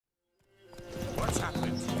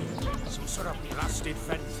for a blasted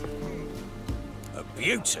fence. A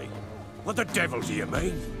beauty? What the devil do you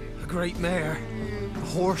mean? A great mare. A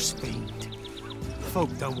horse fiend.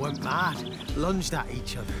 Folk done went mad, lunged at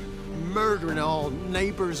each other, murdering all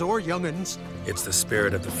neighbours or young'uns. It's the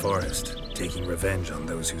spirit of the forest, taking revenge on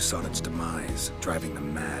those who sought its demise, driving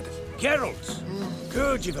them mad. Geralt!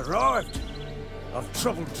 Good, you've arrived. I've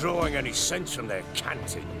trouble drawing any sense from their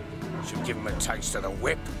canting. Should give him a taste of the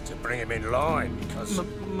whip to bring him in line, because...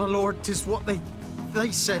 My lord, 'tis what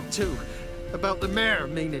they said too, about the mare,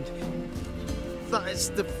 meaning that is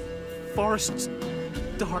the forest's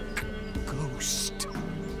dark ghost.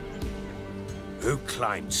 Who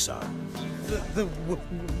claimed so? The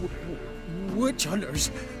witch hunters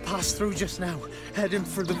passed through just now, heading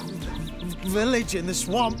for the village in the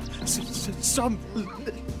swamp. Some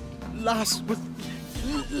lass was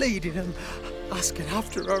leading them, asking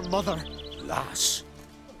after her mother. Lass?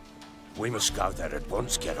 We must go there at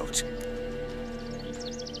once, Geralt.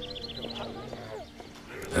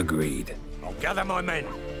 Agreed. I'll gather my men.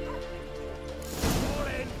 All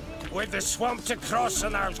in, with the swamp to cross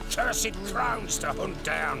and those cursed crowns to hunt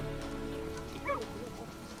down.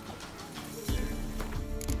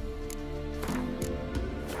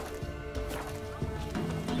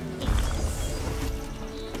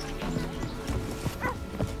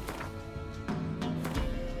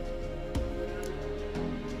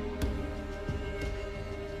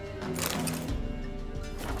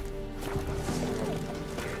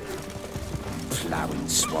 Ploughing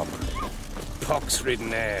swamp.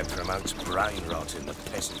 Pox-ridden air promotes brain rot in the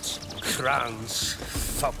peasants. Crowns,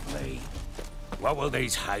 fuck me. What will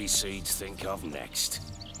these hayseeds think of next?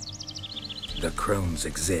 The crones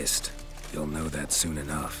exist. You'll know that soon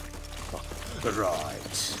enough.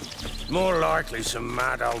 Right. More likely some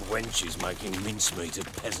mad old wenches making mincemeat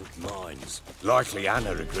of peasant minds. Likely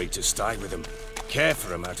Anna agreed to stay with them. Care for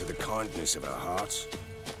them out of the kindness of her heart.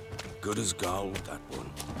 Good as gold, that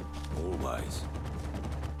one. Always.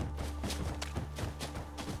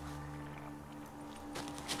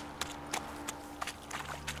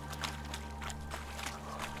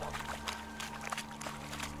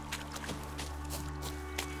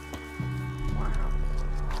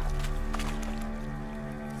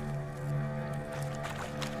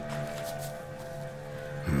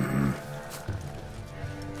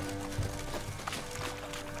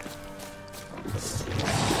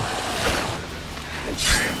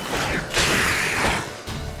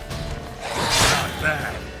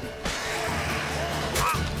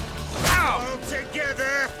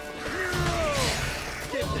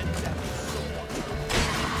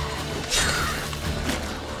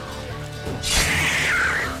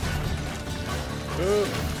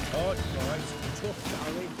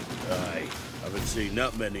 Seen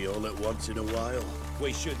that many all at once in a while.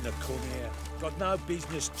 We shouldn't have come here. Got no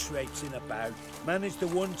business traipsing about. Managed the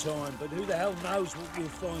one time, but who the hell knows what we'll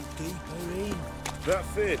find deeper in? That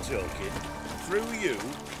fair talking? Through you?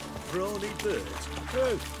 Brawny bird?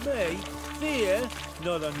 Who? Me? Fear?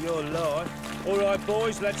 Not on your life. All right,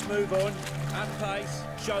 boys, let's move on. And pace.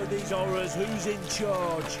 Show these horrors who's in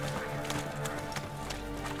charge.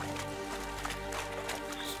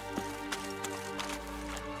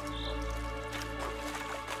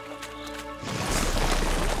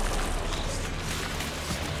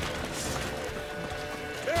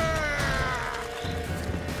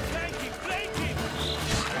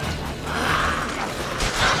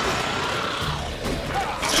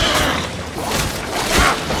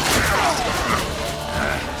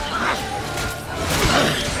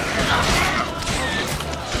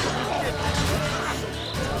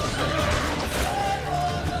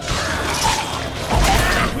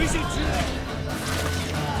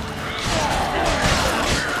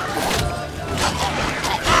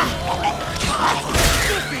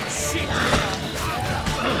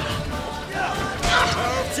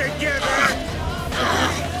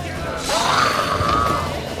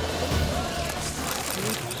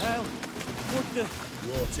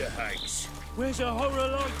 Where's a horror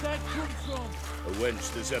like that come from? A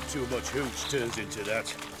wench that's had too much hooch turns into that.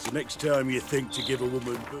 So next time you think to give a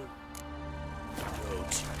woman don't.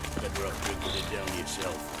 Better off drinking it down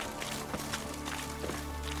yourself.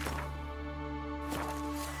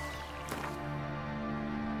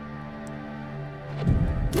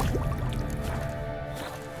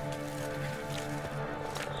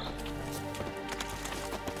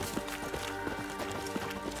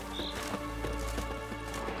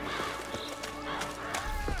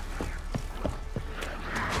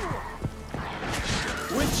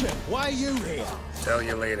 Why are you here? Tell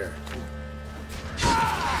you later.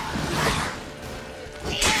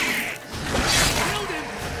 Killed him!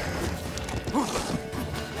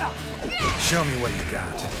 Show me what you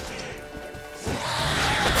got.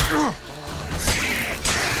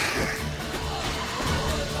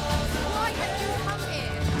 Why have you come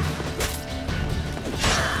here?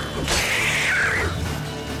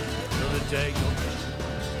 Another day gone.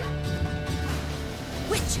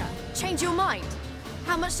 Witcher, change your mind.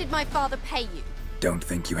 How much did my father pay you? Don't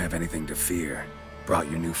think you have anything to fear.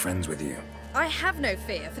 Brought your new friends with you. I have no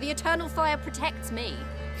fear, for the eternal fire protects me.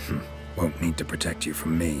 Won't need to protect you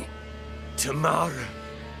from me. Tamara,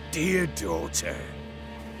 dear daughter,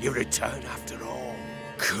 you return after all.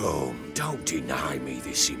 Come, don't deny me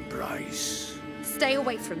this embrace. Stay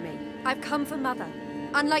away from me. I've come for Mother.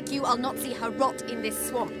 Unlike you, I'll not see her rot in this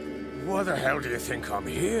swamp. Why the hell do you think I'm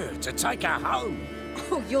here? To take her home?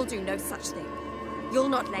 Oh, you'll do no such thing. You'll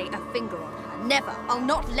not lay a finger on her. Never. I'll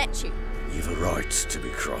not let you. You've a right to be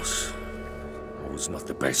cross. I was not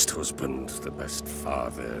the best husband, the best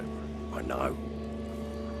father, I know.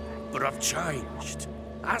 But I've changed.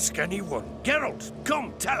 Ask anyone. Geralt,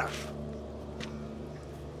 come, tell her.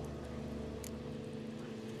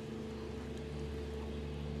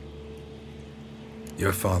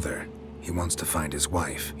 Your father, he wants to find his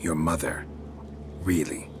wife, your mother.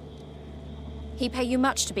 Really? He pay you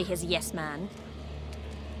much to be his yes man.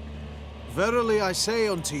 Verily I say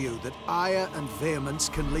unto you that ire and vehemence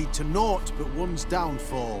can lead to naught but one's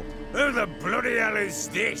downfall. Who the bloody hell is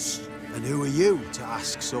this? And who are you to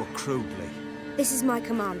ask so crudely? This is my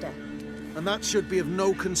commander. And that should be of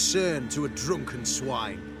no concern to a drunken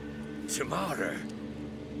swine. Tamara,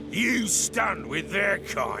 you stand with their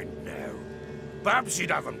kind now. Perhaps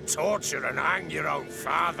you'd have them torture and hang your own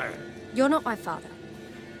father. You're not my father,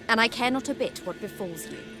 and I care not a bit what befalls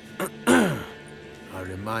you. I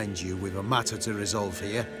remind you, we've a matter to resolve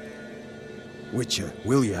here. Witcher,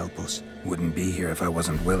 will you help us? Wouldn't be here if I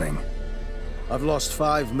wasn't willing. I've lost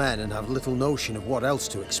 5 men and have little notion of what else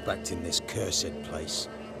to expect in this cursed place.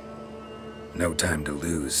 No time to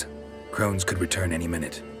lose. Crones could return any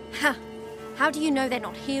minute. Ha! How do you know they're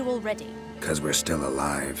not here already? 'Cause we're still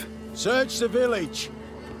alive. Search the village!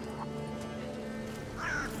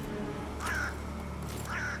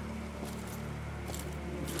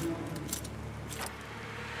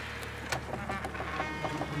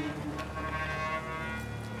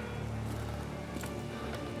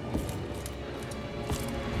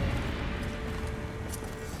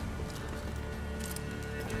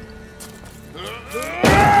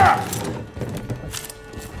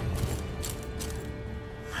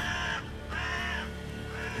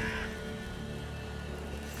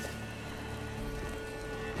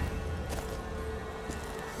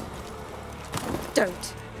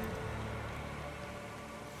 Don't.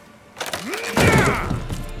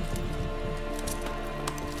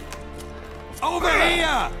 Over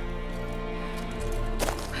here!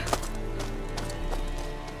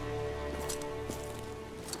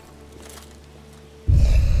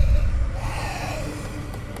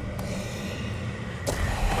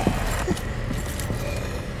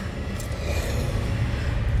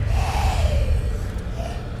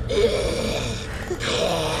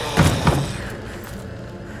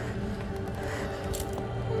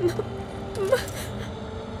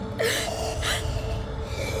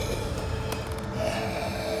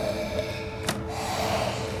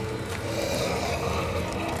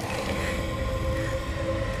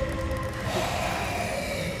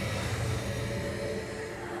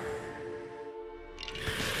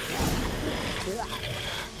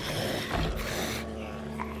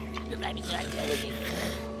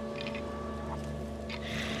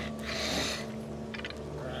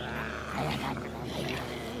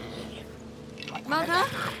 Mother?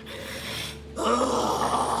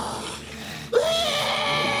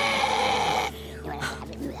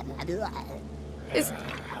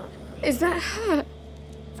 Is that her?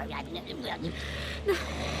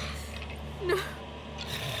 No.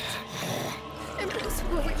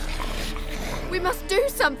 Impossible. We must do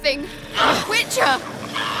something. Witcher!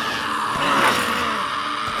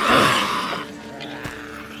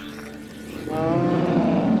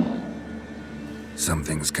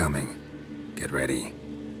 Something's coming. Get ready.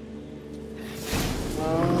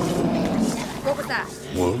 What was that?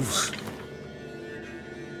 Wolves?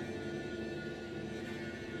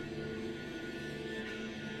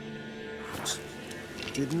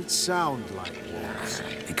 Didn't sound like wolves.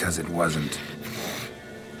 Because it wasn't.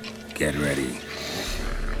 Get ready.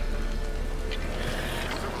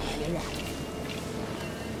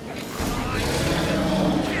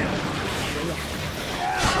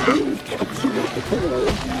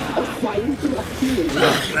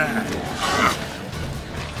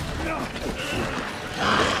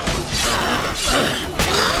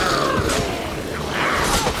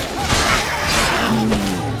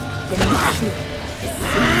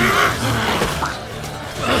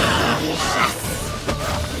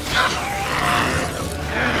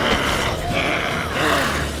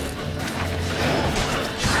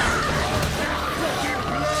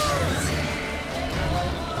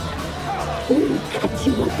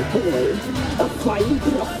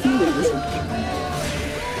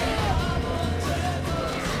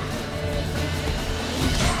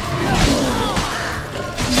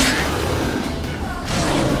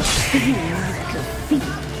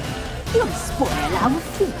 You'll spoil our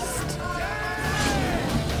feast.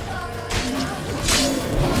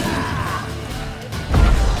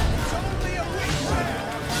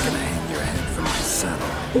 Gonna hang your head from my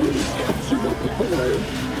saddle.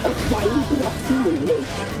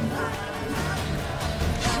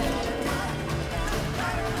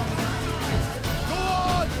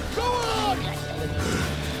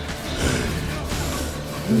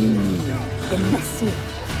 The messy,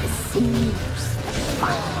 the seams, the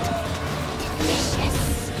fight. Delicious.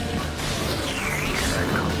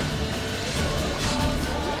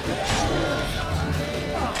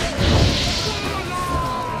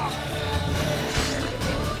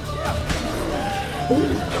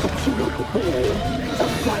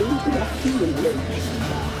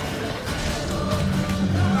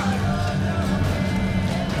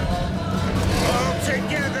 All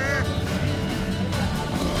together!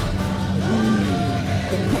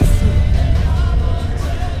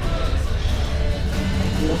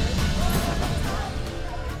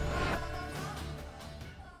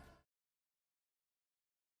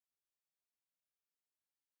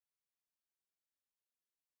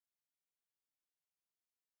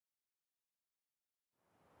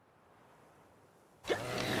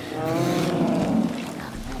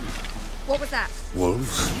 What was that?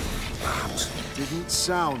 Wolves? Perhaps. Didn't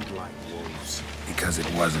sound like wolves. Because it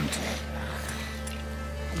wasn't.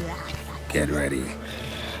 Get ready.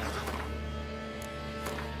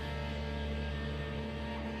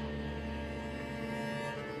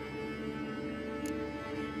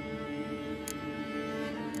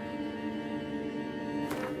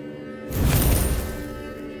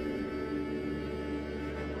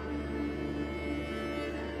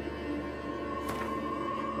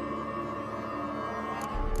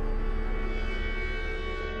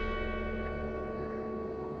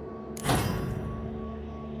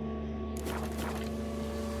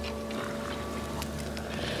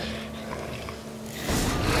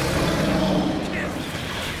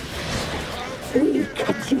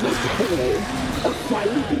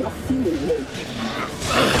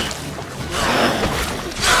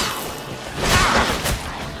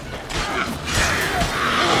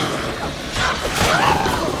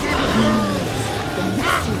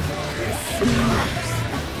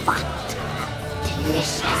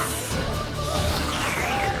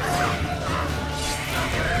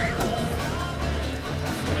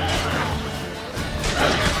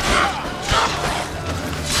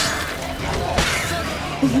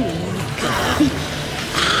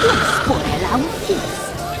 Spoil our feast.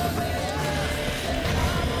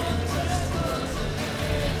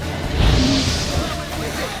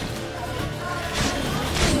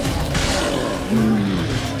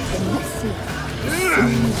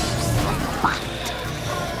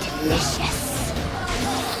 Delicious.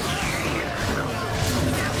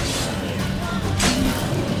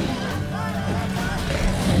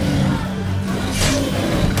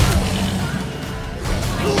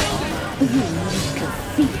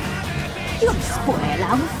 You'll spoil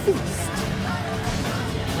our feast.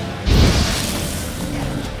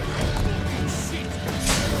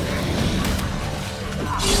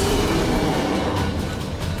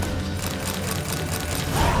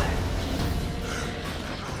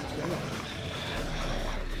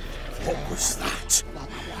 What was that?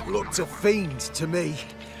 Looked a fiend to me.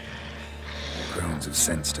 Crones have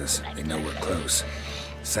sensed us. They know we're close.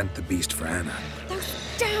 Sent the beast for Anna. Those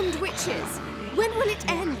damned witches! When will it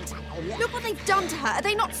end? Look what they've done to her. Are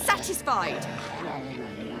they not satisfied?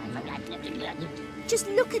 Just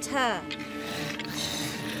look at her.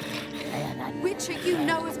 Witcher, you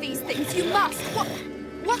know of these things. You must.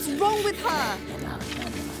 What's wrong with her?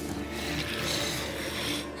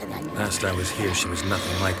 Last I was here, she was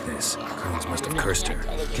nothing like this. Crones must have cursed her.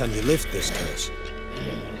 Can you lift this curse?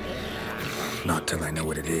 Not till I know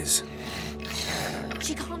what it is.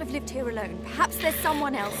 She can't have lived here alone. Perhaps there's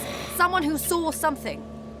someone else. Someone who saw something.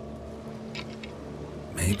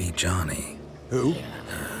 Maybe Johnny. Who?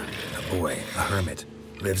 A boy, a hermit.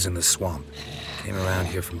 Lives in the swamp. Came around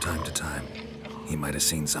here from time to time. He might have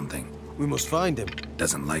seen something. We must find him.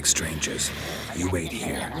 Doesn't like strangers. You wait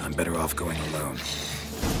here. I'm better off going alone.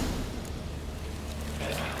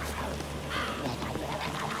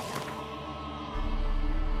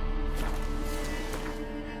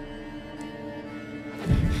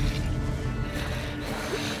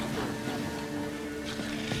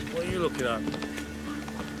 What are you looking at?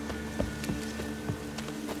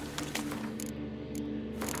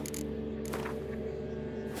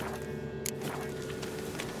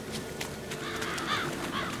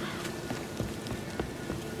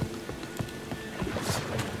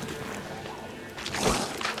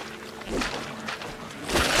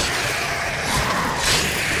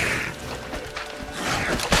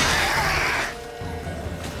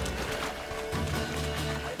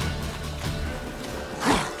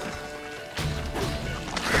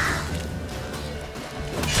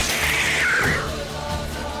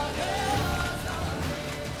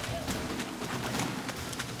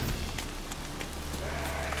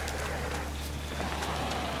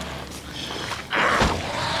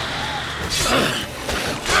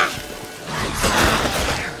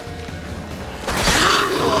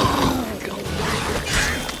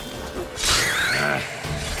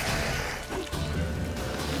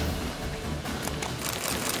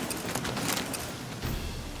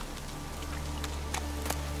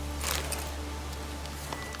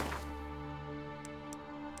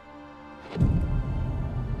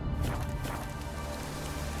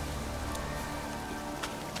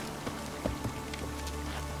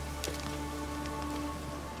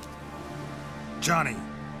 Johnny!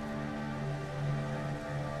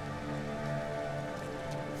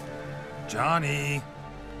 Johnny!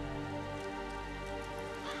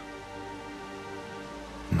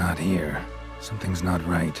 Not here. Something's not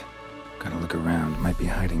right. Gotta look around. Might be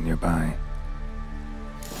hiding nearby.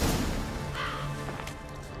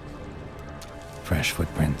 Fresh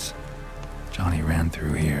footprints. Johnny ran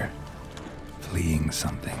through here, fleeing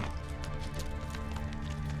something.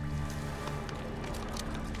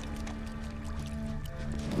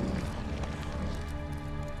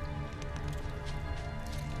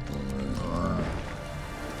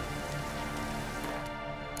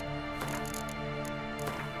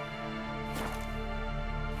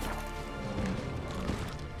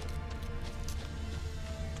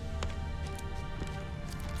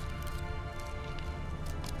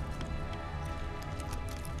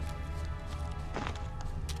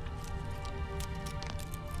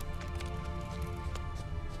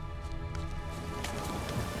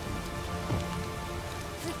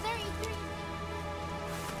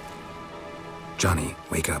 Johnny,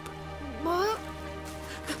 wake up. What?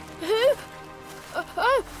 Who?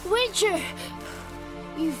 Oh, Witcher!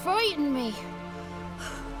 You frightened me.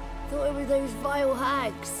 Thought it were those vile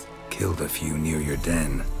hags. Killed a few near your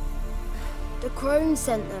den. The crone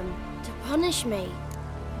sent them to punish me.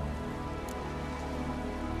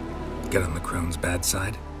 Get on the crone's bad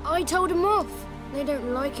side? I told them off. They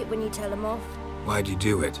don't like it when you tell them off. Why'd you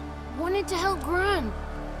do it? Wanted to help Gran.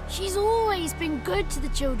 She's always been good to the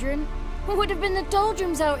children. What would have been the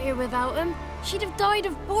doldrums out here without him? She'd have died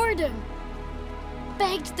of boredom.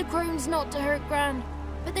 Begged the crones not to hurt Gran,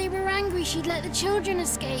 but they were angry she'd let the children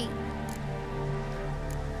escape.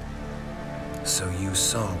 So you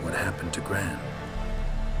saw what happened to Gran?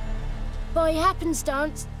 By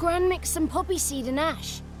happenstance, Gran mixed some poppy seed and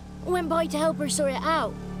ash. Went by to help her sort it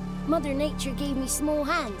out. Mother Nature gave me small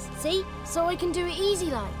hands, see? So I can do it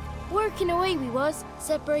easy like. Working away we was,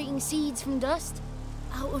 separating seeds from dust.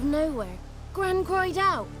 Out of nowhere, Gran cried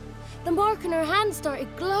out. The mark on her hand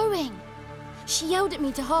started glowing. She yelled at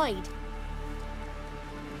me to hide.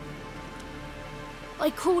 I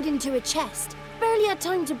crawled into a chest. Barely had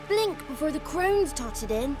time to blink before the crones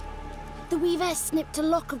tottered in. The weavess snipped a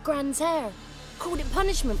lock of Gran's hair. Called it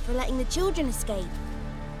punishment for letting the children escape.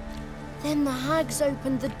 Then the hags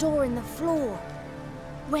opened the door in the floor.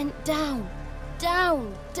 Went down,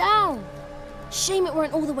 down, down. Shame it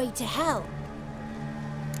weren't all the way to hell.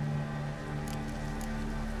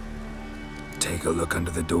 Take a look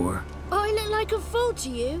under the door? I look like a fool to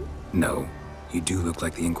you? No. You do look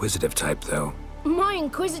like the inquisitive type, though. My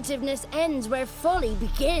inquisitiveness ends where folly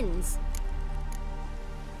begins.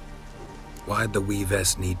 Why'd the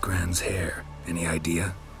weavess need Gran's hair? Any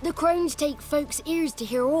idea? The crones take folks' ears to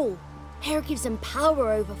hear all. Hair gives them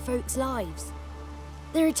power over folks' lives.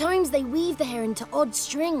 There are times they weave the hair into odd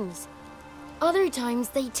strings. Other times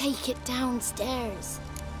they take it downstairs.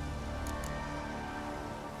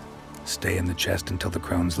 Stay in the chest until the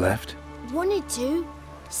crones left? Wanted to.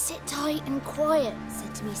 Sit tight and quiet,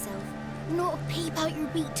 said to myself. Not a peep out your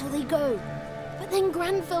beak till they go. But then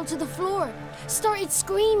Gran fell to the floor. Started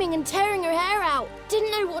screaming and tearing her hair out.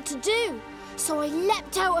 Didn't know what to do. So I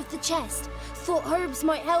leapt out of the chest. Thought herbs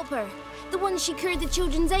might help her. The ones she cured the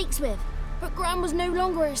children's aches with. But Gran was no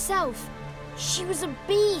longer herself. She was a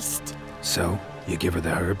beast. So, you give her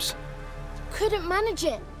the herbs? Couldn't manage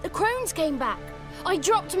it. The crones came back. I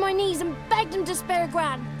dropped to my knees and begged them to spare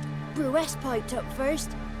Gran. Bruess piped up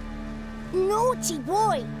first. Naughty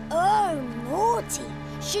boy. Oh, naughty.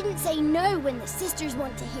 Shouldn't say no when the sisters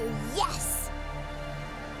want to hear yes.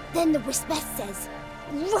 Then the Wispess says,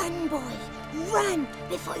 run, boy, run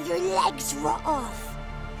before your legs rot off.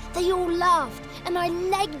 They all laughed and I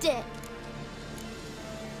legged it.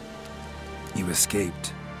 You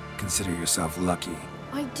escaped. Consider yourself lucky.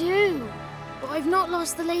 I do, but I've not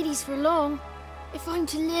lost the ladies for long. If I'm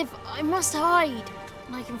to live, I must hide,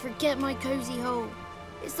 and I can forget my cozy hole.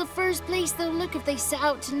 It's the first place they'll look if they set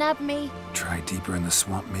out to nab me. Try deeper in the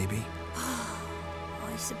swamp, maybe?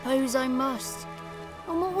 I suppose I must.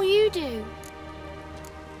 And what will you do?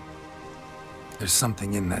 There's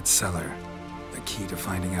something in that cellar. The key to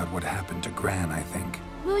finding out what happened to Gran, I think.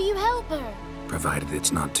 Will you help her? Provided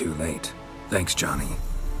it's not too late. Thanks, Johnny.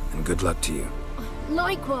 And good luck to you.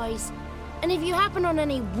 Likewise. And if you happen on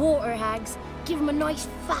any water hags, give them a nice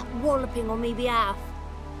fat walloping on me behalf.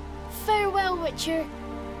 Farewell, Witcher.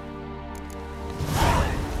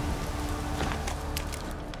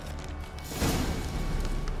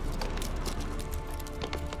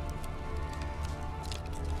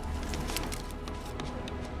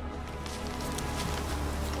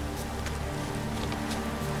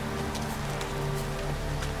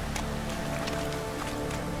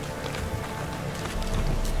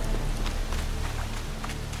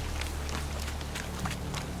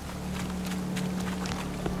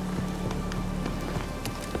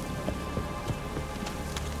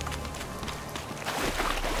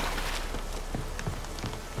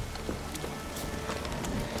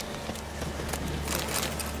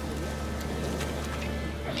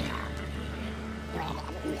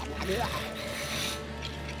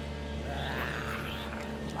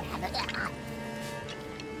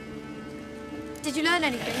 Did you learn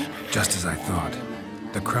anything? Just as I thought.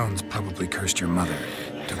 The crones probably cursed your mother,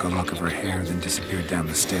 took a lock of her hair, then disappeared down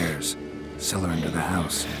the stairs. Cellar into the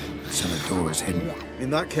house. Cellar doors hidden. In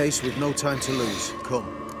that case, we've no time to lose.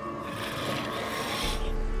 Come.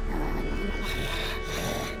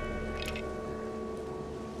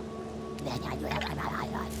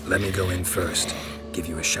 Let me go in first. Give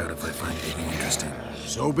you a shout if I find anything interesting.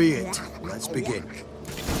 So be it. Let's begin.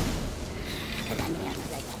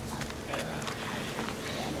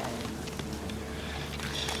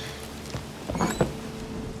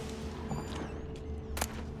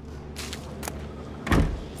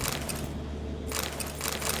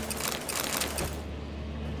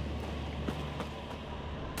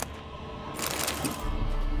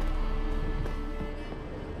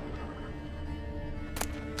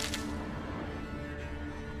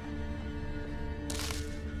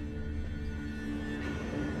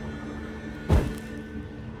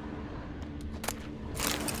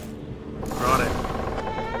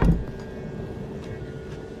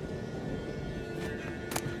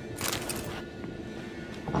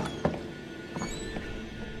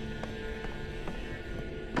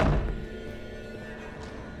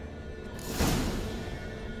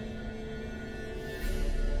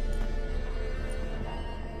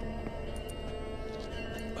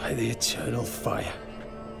 By the eternal fire.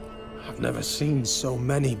 I've never seen so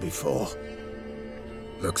many before.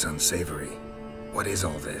 Looks unsavory. What is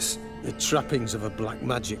all this? The trappings of a black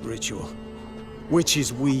magic ritual.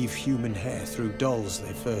 Witches weave human hair through dolls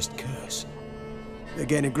they first curse. They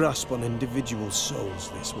gain a grasp on individual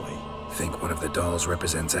souls this way. Think one of the dolls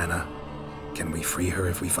represents Anna? Can we free her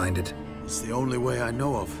if we find it? It's the only way I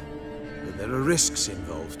know of. But there are risks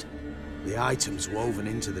involved. The items woven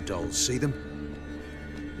into the dolls, see them?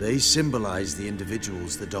 They symbolize the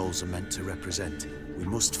individuals the dolls are meant to represent. We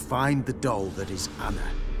must find the doll that is Anna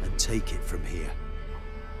and take it from here.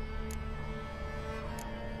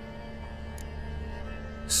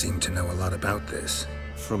 Seem to know a lot about this.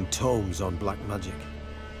 From tomes on black magic.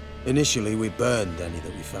 Initially, we burned any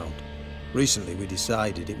that we found. Recently, we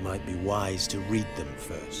decided it might be wise to read them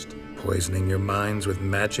first. Poisoning your minds with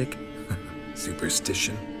magic?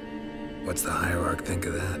 Superstition? What's the hierarch think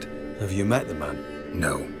of that? Have you met the man?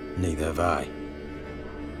 No. Neither have I.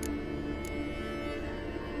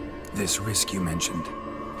 This risk you mentioned.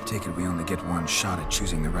 Take it we only get one shot at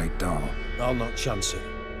choosing the right doll. I'll not chance it.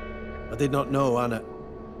 I did not know Anna.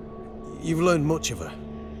 You've learned much of her.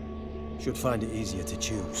 Should find it easier to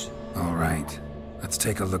choose. All right. Let's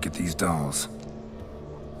take a look at these dolls.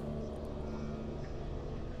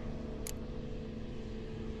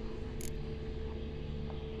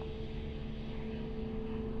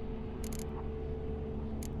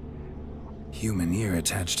 Human ear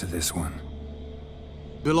attached to this one.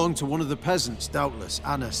 Belonged to one of the peasants, doubtless.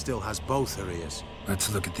 Anna still has both her ears.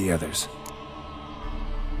 Let's look at the others.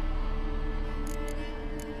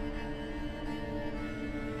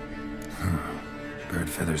 Bird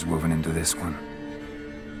feathers woven into this one.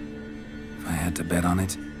 If I had to bet on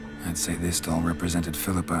it, I'd say this doll represented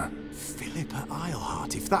Philippa. Philippa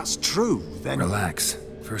Eilhart, if that's true, then... Relax.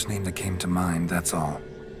 First name that came to mind, that's all.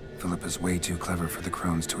 Philippa's way too clever for the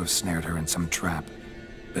crones to have snared her in some trap.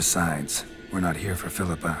 Besides, we're not here for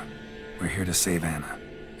Philippa. We're here to save Anna.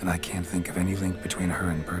 And I can't think of any link between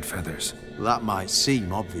her and bird feathers. That might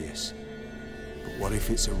seem obvious. But what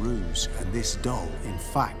if it's a ruse, and this doll, in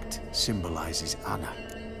fact, symbolizes Anna?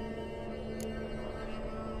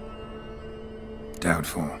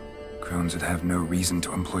 Doubtful. Crones would have no reason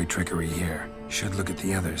to employ trickery here. Should look at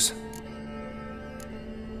the others.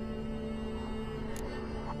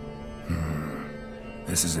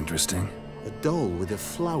 This is interesting. A doll with a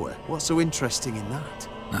flower? What's so interesting in that?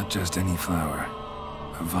 Not just any flower.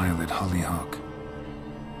 A violet hollyhock.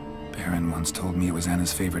 Baron once told me it was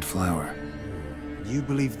Anna's favorite flower. You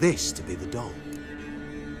believe this to be the doll?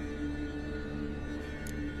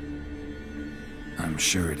 I'm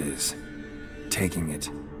sure it is. Taking it.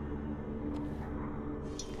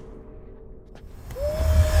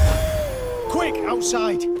 Quick,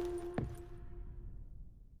 outside!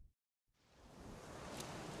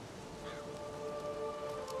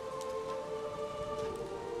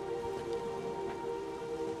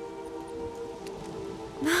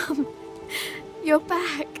 Mum, you're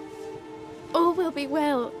back. All will be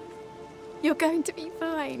well. You're going to be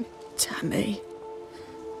fine. Tammy,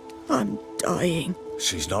 I'm dying.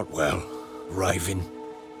 She's not well. Raving.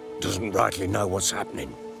 Doesn't rightly know what's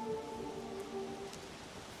happening.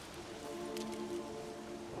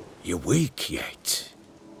 You're weak yet.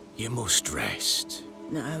 You must rest.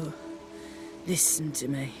 No. Listen to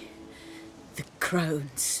me. The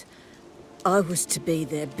crones. I was to be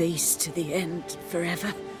their beast to the end,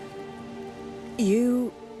 forever.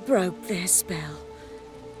 You broke their spell.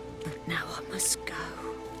 But now I must go.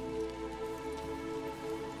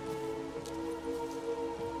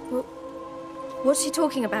 What's she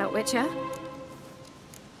talking about, Witcher?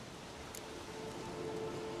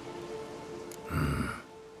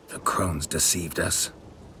 The crones deceived us.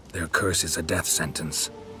 Their curse is a death sentence.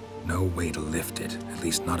 No way to lift it, at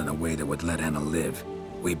least not in a way that would let Anna live.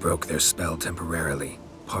 We broke their spell temporarily,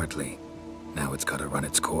 partly. Now it's gotta run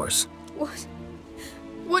its course. What?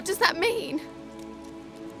 What does that mean?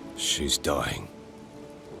 She's dying.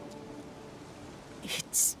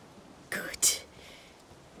 It's good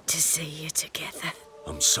to see you together.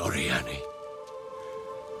 I'm sorry, Annie.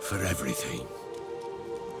 For everything.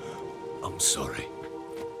 I'm sorry.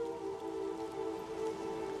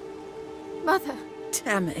 Mother.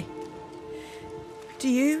 Tammy, do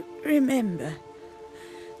you remember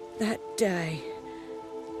that day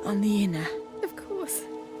on the Inner? Of course.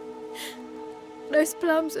 Those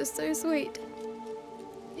plums are so sweet.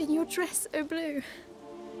 In your dress so blue.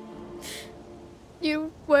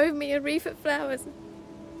 You wove me a wreath of flowers.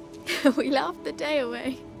 We laughed the day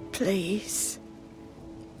away. Please,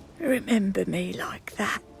 remember me like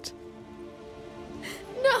that.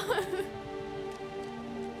 No!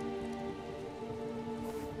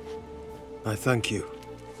 I thank you.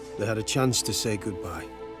 They had a chance to say goodbye.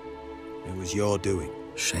 It was your doing.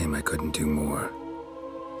 Shame I couldn't do more.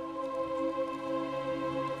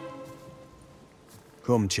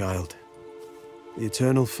 Come, child. The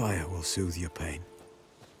eternal fire will soothe your pain.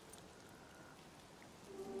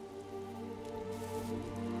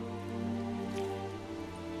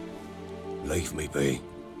 Leave me be.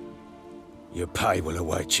 Your pay will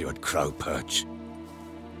await you at Crow Perch.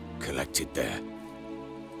 Collect it there.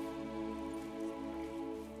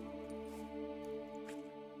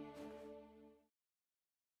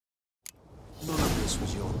 None of this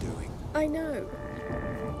was your doing. I know.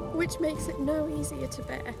 Which makes it no easier to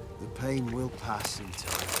bear. The pain will pass in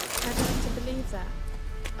time. I'd like to believe that.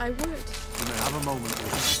 I would. You may have a moment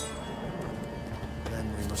with us.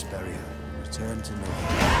 Then we must bury her. Return to me.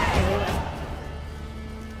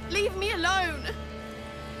 Leave me alone!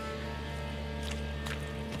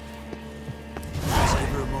 Save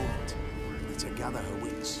her a moment. Let her gather her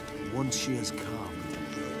wits. Once she has calmed,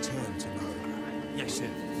 return to Crookback. Yes, sir.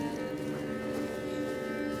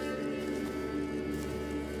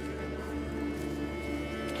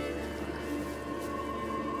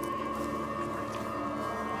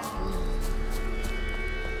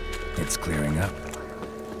 It's clearing up.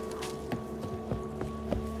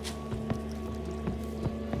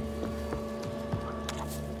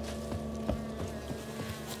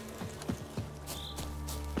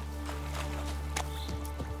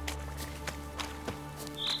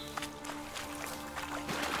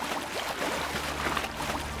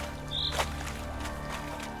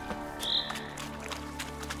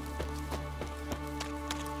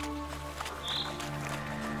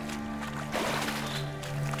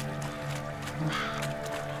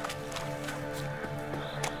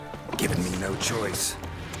 Given me no choice.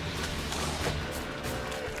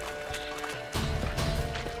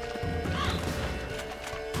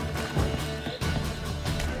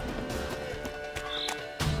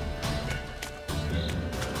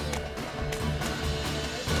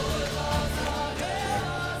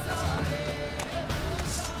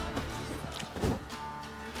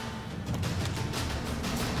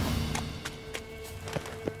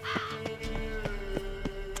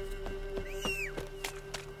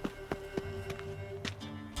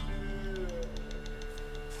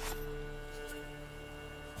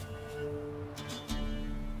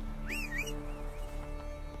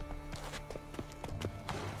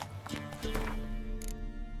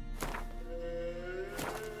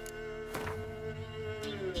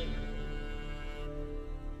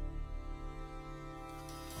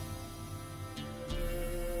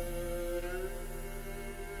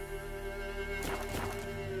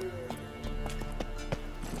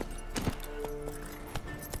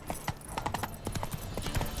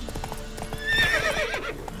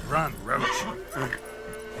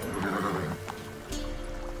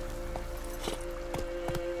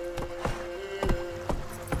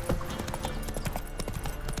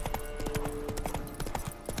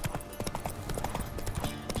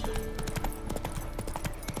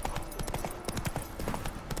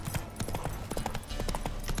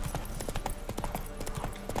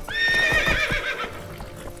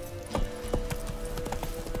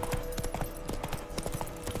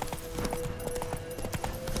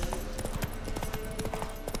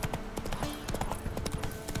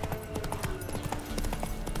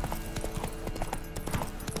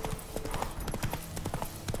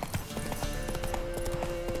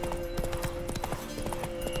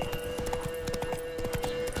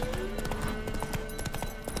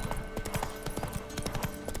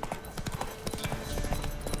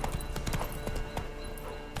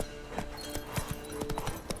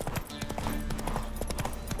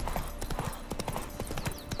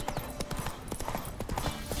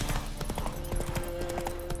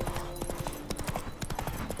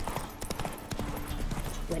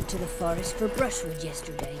 to the forest for brushwood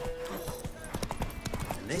yesterday.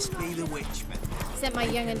 And this be the witchman. Sent my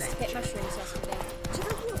young'uns to pick mushrooms yesterday. To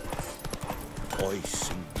the woods. I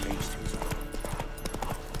see beasties.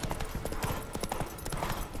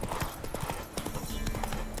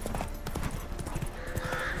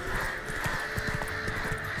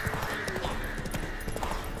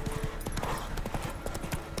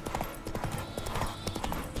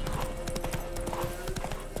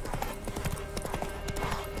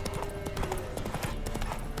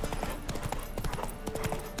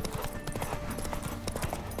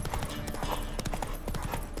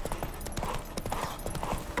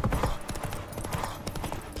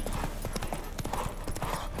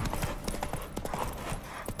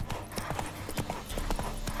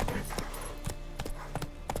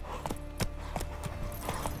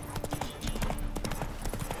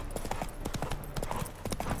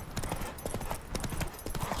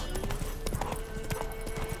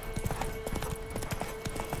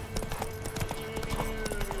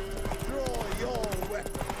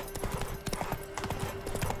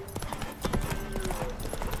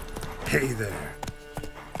 Hey there.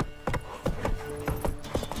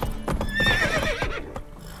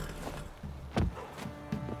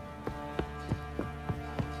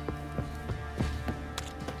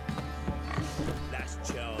 Last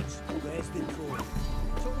chance. Where's the coin?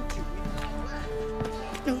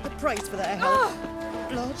 No, the price for that help.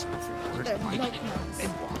 Blood. They're nightmares.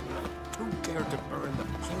 Who dared to burn them?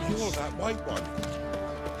 So you're that white one.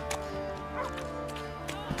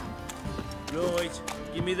 Right,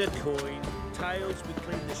 give me the coin. Tails, we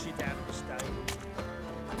clean the shit out of the stable.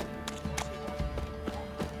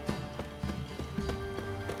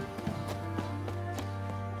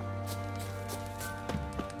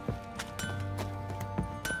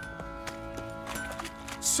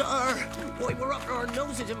 Sir! Why, we're up to our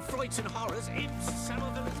noses in frights and horrors. Imps, some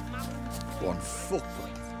of them is mountains. One fuckboy.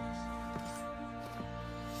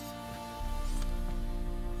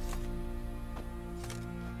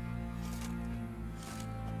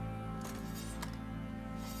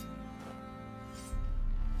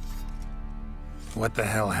 What the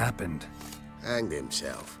hell happened? Hanged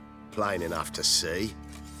himself. Plain enough to see.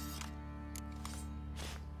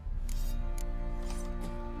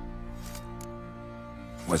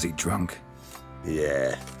 Was he drunk?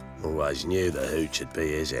 Yeah. Always knew the hooch would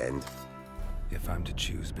be his end. If I'm to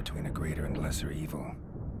choose between a greater and lesser evil,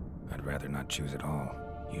 I'd rather not choose at all.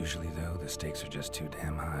 Usually, though, the stakes are just too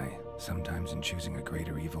damn high. Sometimes in choosing a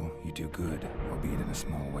greater evil, you do good, albeit in a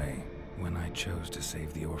small way. When I chose to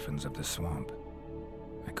save the orphans of the swamp,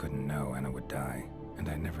 I couldn't know Anna would die, and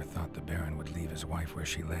I never thought the Baron would leave his wife where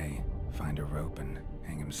she lay, find a rope and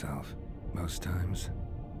hang himself. Most times,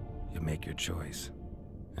 you make your choice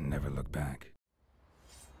and never look back.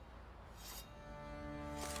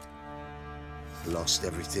 Lost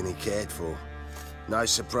everything he cared for. No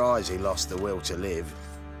surprise he lost the will to live.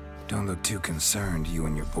 Don't look too concerned, you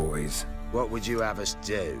and your boys. What would you have us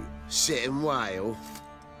do? Sit and wail?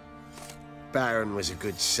 Baron was a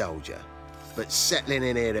good soldier, but settling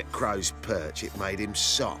in here at Crow's Perch, it made him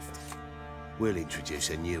soft. We'll introduce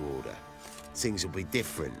a new order. Things will be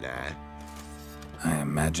different now. I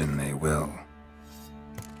imagine they will.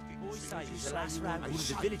 The last round was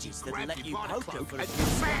the villages that let you poke them for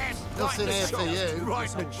Nothing here for you.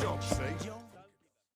 Right in the shop, see?